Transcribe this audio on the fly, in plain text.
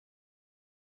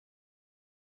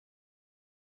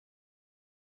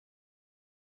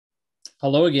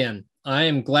Hello again. I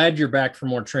am glad you're back for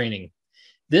more training.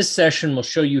 This session will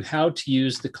show you how to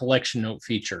use the collection note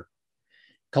feature.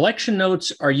 Collection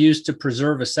notes are used to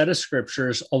preserve a set of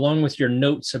scriptures along with your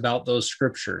notes about those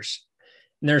scriptures.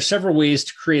 And there are several ways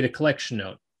to create a collection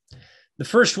note. The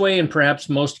first way, and perhaps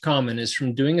most common, is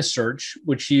from doing a search,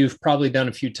 which you've probably done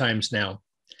a few times now.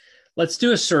 Let's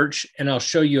do a search and I'll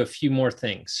show you a few more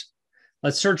things.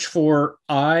 Let's search for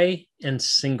I and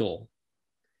single.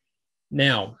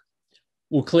 Now,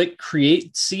 we'll click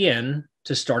Create CN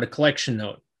to start a collection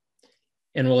note,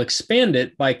 and we'll expand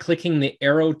it by clicking the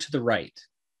arrow to the right.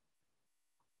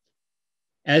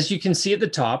 As you can see at the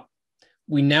top,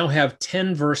 we now have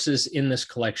 10 verses in this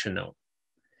collection note.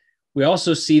 We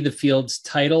also see the fields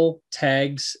title,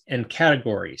 tags, and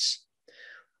categories.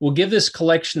 We'll give this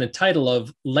collection a title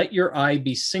of Let Your Eye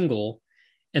Be Single,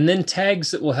 and then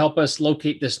tags that will help us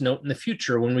locate this note in the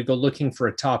future when we go looking for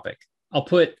a topic. I'll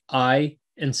put I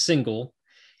and single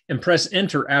and press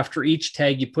enter after each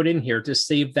tag you put in here to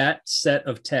save that set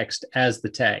of text as the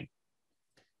tag.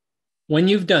 When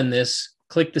you've done this,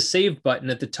 click the save button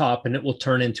at the top and it will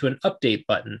turn into an update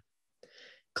button.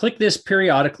 Click this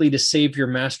periodically to save your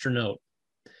master note.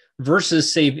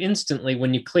 Verses save instantly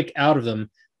when you click out of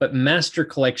them, but master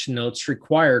collection notes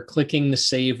require clicking the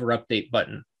save or update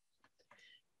button.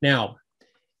 Now,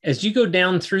 as you go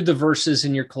down through the verses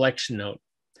in your collection note,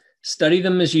 study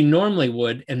them as you normally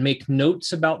would and make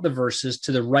notes about the verses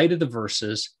to the right of the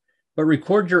verses, but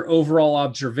record your overall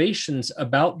observations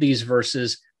about these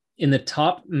verses in the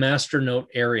top master note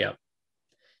area.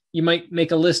 You might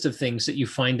make a list of things that you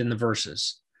find in the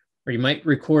verses, or you might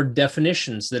record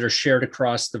definitions that are shared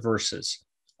across the verses,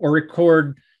 or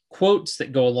record quotes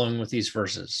that go along with these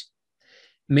verses.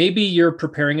 Maybe you're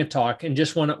preparing a talk and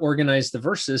just want to organize the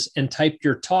verses and type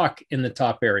your talk in the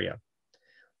top area.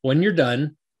 When you're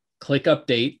done, click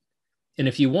update. And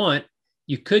if you want,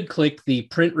 you could click the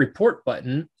print report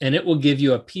button and it will give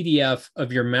you a PDF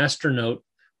of your master note,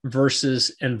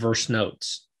 verses, and verse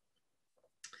notes.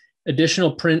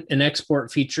 Additional print and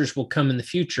export features will come in the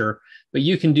future, but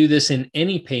you can do this in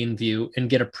any pane view and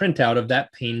get a printout of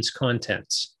that pane's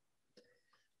contents.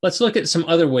 Let's look at some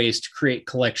other ways to create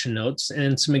collection notes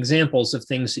and some examples of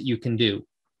things that you can do.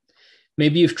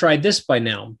 Maybe you've tried this by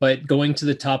now, but going to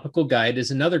the topical guide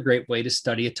is another great way to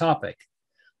study a topic.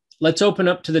 Let's open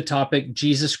up to the topic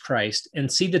Jesus Christ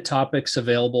and see the topics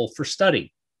available for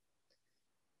study.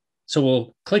 So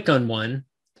we'll click on one,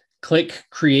 click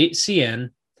Create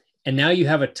CN, and now you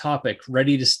have a topic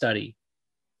ready to study.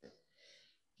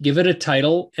 Give it a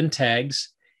title and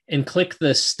tags, and click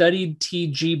the Studied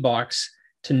TG box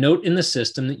to note in the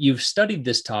system that you've studied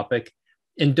this topic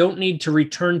and don't need to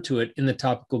return to it in the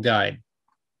topical guide.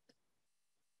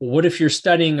 What if you're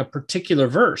studying a particular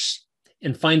verse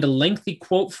and find a lengthy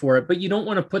quote for it, but you don't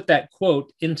want to put that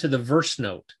quote into the verse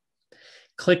note?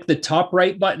 Click the top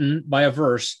right button by a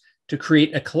verse to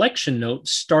create a collection note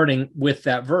starting with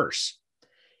that verse,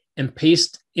 and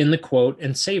paste in the quote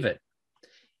and save it.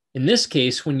 In this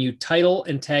case, when you title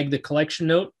and tag the collection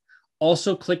note,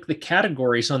 also click the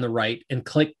categories on the right and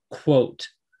click quote.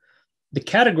 The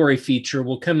category feature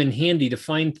will come in handy to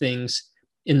find things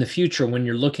in the future when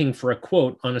you're looking for a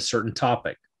quote on a certain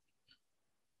topic.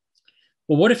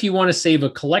 Well, what if you want to save a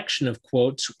collection of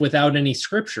quotes without any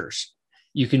scriptures?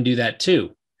 You can do that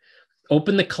too.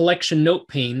 Open the collection note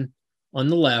pane on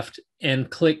the left and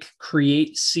click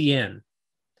Create CN.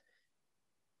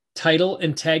 Title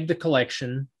and tag the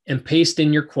collection and paste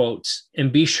in your quotes,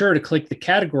 and be sure to click the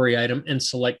category item and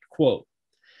select quote.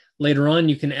 Later on,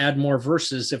 you can add more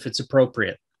verses if it's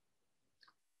appropriate.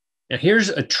 Now, here's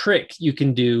a trick you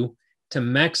can do to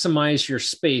maximize your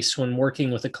space when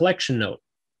working with a collection note.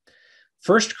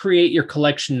 First, create your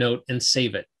collection note and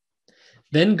save it.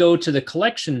 Then go to the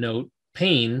collection note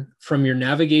pane from your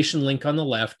navigation link on the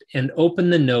left and open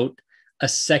the note a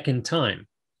second time.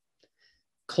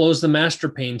 Close the master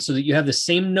pane so that you have the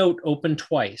same note open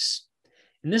twice.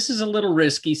 And this is a little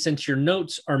risky since your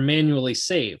notes are manually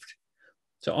saved.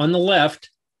 So on the left,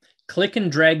 click and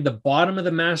drag the bottom of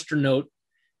the master note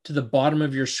to the bottom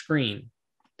of your screen.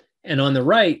 And on the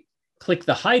right, click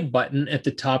the hide button at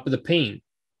the top of the pane.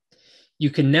 You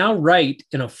can now write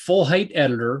in a full height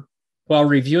editor while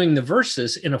reviewing the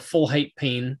verses in a full height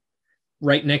pane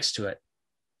right next to it.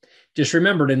 Just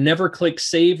remember to never click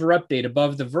save or update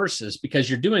above the verses because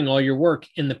you're doing all your work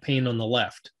in the pane on the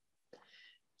left.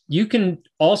 You can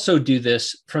also do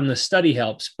this from the study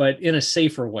helps, but in a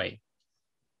safer way.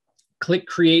 Click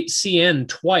Create CN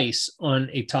twice on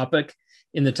a topic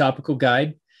in the topical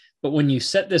guide, but when you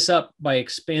set this up by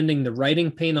expanding the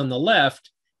writing pane on the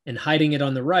left and hiding it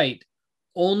on the right,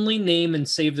 only name and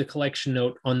save the collection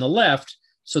note on the left,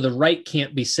 so the right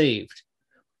can't be saved.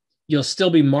 You'll still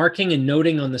be marking and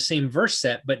noting on the same verse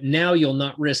set, but now you'll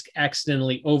not risk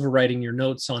accidentally overwriting your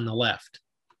notes on the left.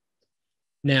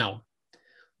 Now,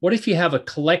 what if you have a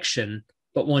collection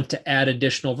but want to add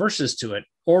additional verses to it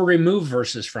or remove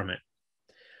verses from it?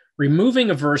 Removing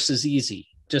a verse is easy.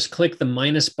 Just click the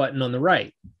minus button on the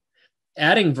right.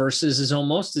 Adding verses is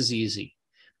almost as easy.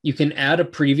 You can add a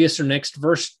previous or next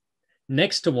verse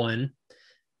next to one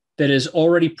that is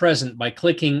already present by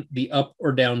clicking the up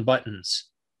or down buttons.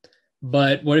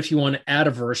 But what if you want to add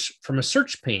a verse from a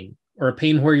search pane or a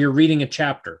pane where you're reading a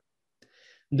chapter?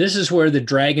 This is where the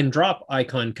drag and drop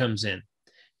icon comes in.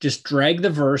 Just drag the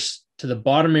verse to the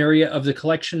bottom area of the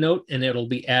collection note and it'll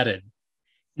be added.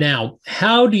 Now,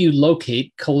 how do you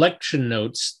locate collection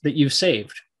notes that you've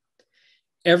saved?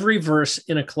 Every verse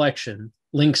in a collection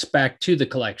links back to the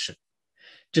collection.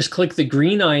 Just click the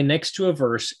green eye next to a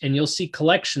verse and you'll see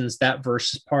collections that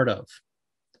verse is part of.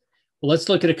 Well, let's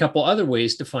look at a couple other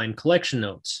ways to find collection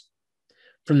notes.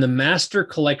 From the master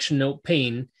collection note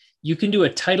pane, you can do a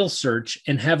title search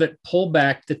and have it pull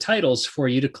back the titles for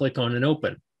you to click on and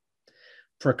open.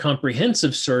 For a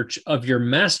comprehensive search of your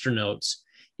master notes,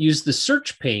 use the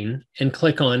search pane and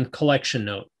click on collection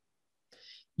note.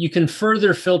 You can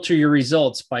further filter your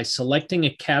results by selecting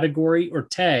a category or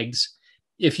tags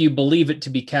if you believe it to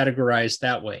be categorized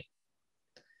that way.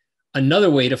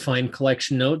 Another way to find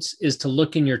collection notes is to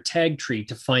look in your tag tree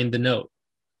to find the note.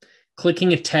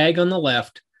 Clicking a tag on the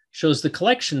left shows the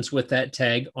collections with that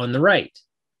tag on the right.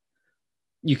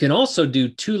 You can also do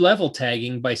two-level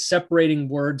tagging by separating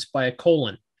words by a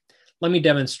colon. Let me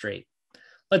demonstrate.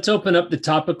 Let's open up the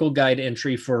topical guide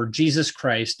entry for Jesus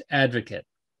Christ Advocate.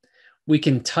 We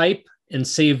can type and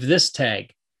save this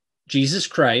tag, Jesus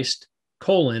Christ,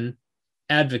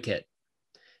 Advocate.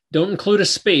 Don't include a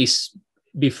space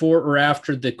before or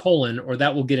after the colon, or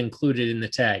that will get included in the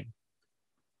tag.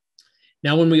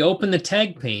 Now, when we open the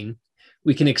tag pane,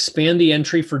 we can expand the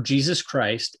entry for Jesus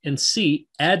Christ and see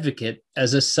Advocate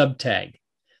as a subtag.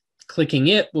 Clicking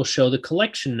it will show the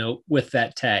collection note with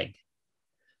that tag.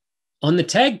 On the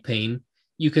tag pane,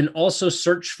 you can also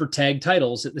search for tag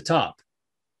titles at the top.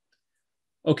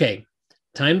 Okay,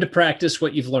 time to practice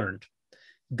what you've learned.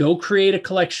 Go create a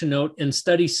collection note and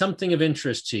study something of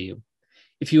interest to you.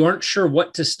 If you aren't sure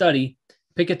what to study,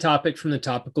 pick a topic from the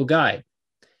topical guide.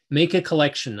 Make a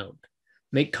collection note.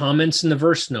 Make comments in the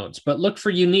verse notes, but look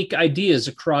for unique ideas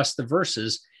across the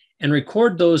verses and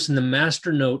record those in the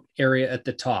master note area at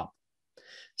the top.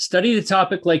 Study the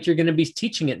topic like you're going to be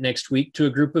teaching it next week to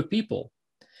a group of people.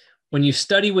 When you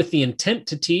study with the intent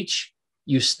to teach,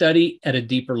 you study at a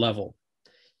deeper level.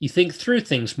 You think through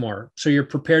things more, so you're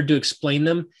prepared to explain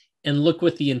them and look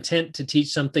with the intent to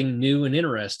teach something new and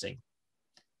interesting.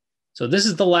 So this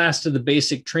is the last of the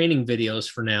basic training videos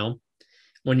for now.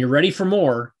 When you're ready for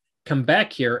more, come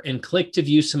back here and click to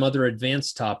view some other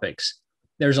advanced topics.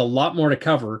 There's a lot more to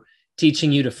cover,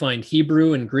 teaching you to find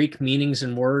Hebrew and Greek meanings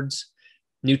and words,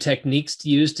 new techniques to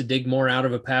use to dig more out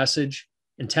of a passage,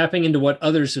 and tapping into what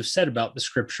others have said about the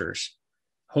scriptures.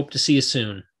 Hope to see you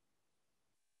soon.